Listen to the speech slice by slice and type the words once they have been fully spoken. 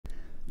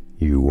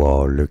You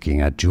are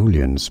looking at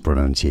Julian's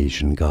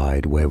pronunciation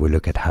guide, where we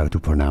look at how to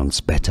pronounce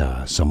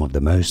better some of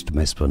the most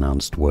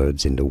mispronounced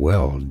words in the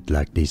world,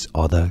 like this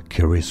other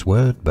curious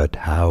word. But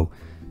how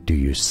do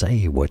you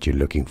say what you're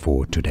looking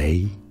for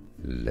today?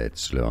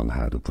 Let's learn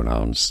how to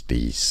pronounce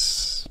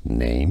this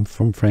name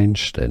from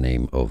French, the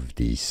name of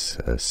this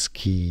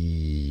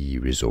ski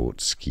resort,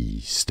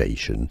 ski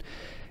station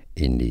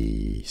in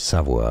the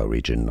Savoie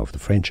region of the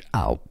French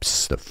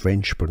Alps. The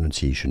French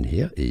pronunciation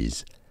here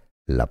is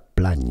La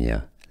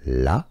Plagne.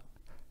 La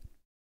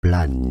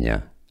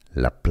Plagne.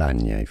 La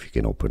Plagne. If you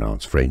cannot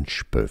pronounce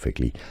French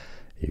perfectly,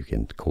 you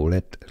can call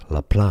it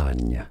La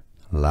Plagne.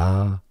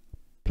 La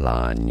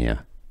Plagne.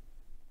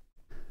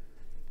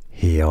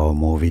 Here are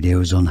more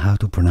videos on how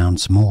to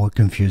pronounce more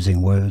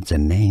confusing words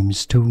and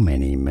names too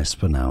many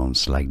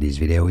mispronounced. Like this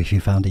video if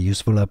you found it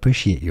useful. I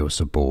appreciate your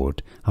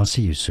support. I'll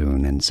see you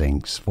soon and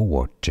thanks for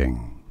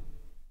watching.